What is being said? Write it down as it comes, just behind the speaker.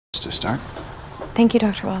to start. Thank you,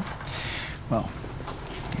 Dr. Wells. Well,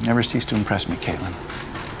 you never cease to impress me, Caitlin.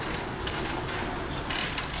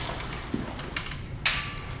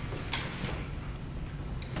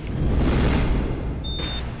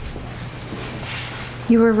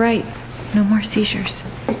 You were right. No more seizures.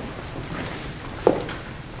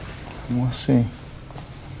 We'll see.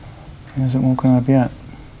 He hasn't woken up yet.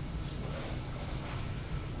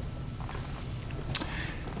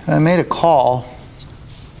 I made a call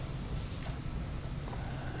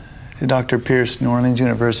to Dr. Pierce, New Orleans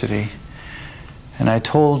University, and I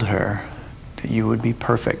told her that you would be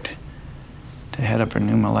perfect to head up her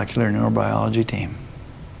new molecular neurobiology team.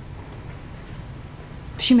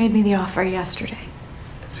 She made me the offer yesterday.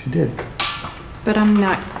 She did. But I'm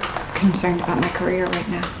not concerned about my career right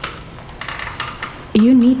now.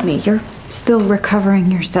 You need me. You're still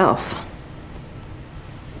recovering yourself.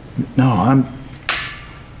 No,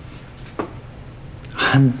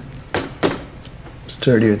 I'm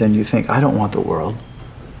sturdier than you think. I don't want the world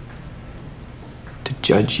to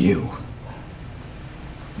judge you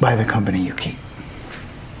by the company you keep.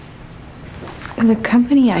 The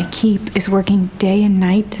company I keep is working day and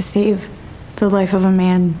night to save the life of a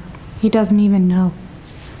man he doesn't even know.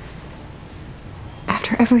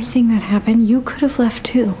 After everything that happened, you could have left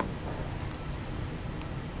too.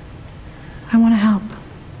 I want to help.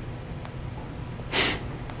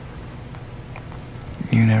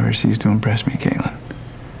 You never cease to impress me, Caitlin.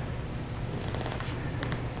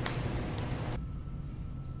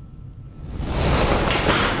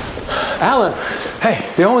 Alan! Hey.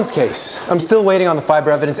 The Owens case. I'm still waiting on the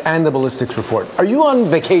fiber evidence and the ballistics report. Are you on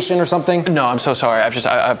vacation or something? No, I'm so sorry.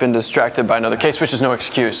 I've been distracted by another case, which is no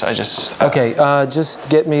excuse. Okay,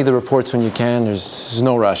 just get me the reports when you can. There's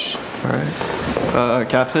no rush. All right.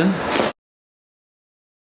 Captain?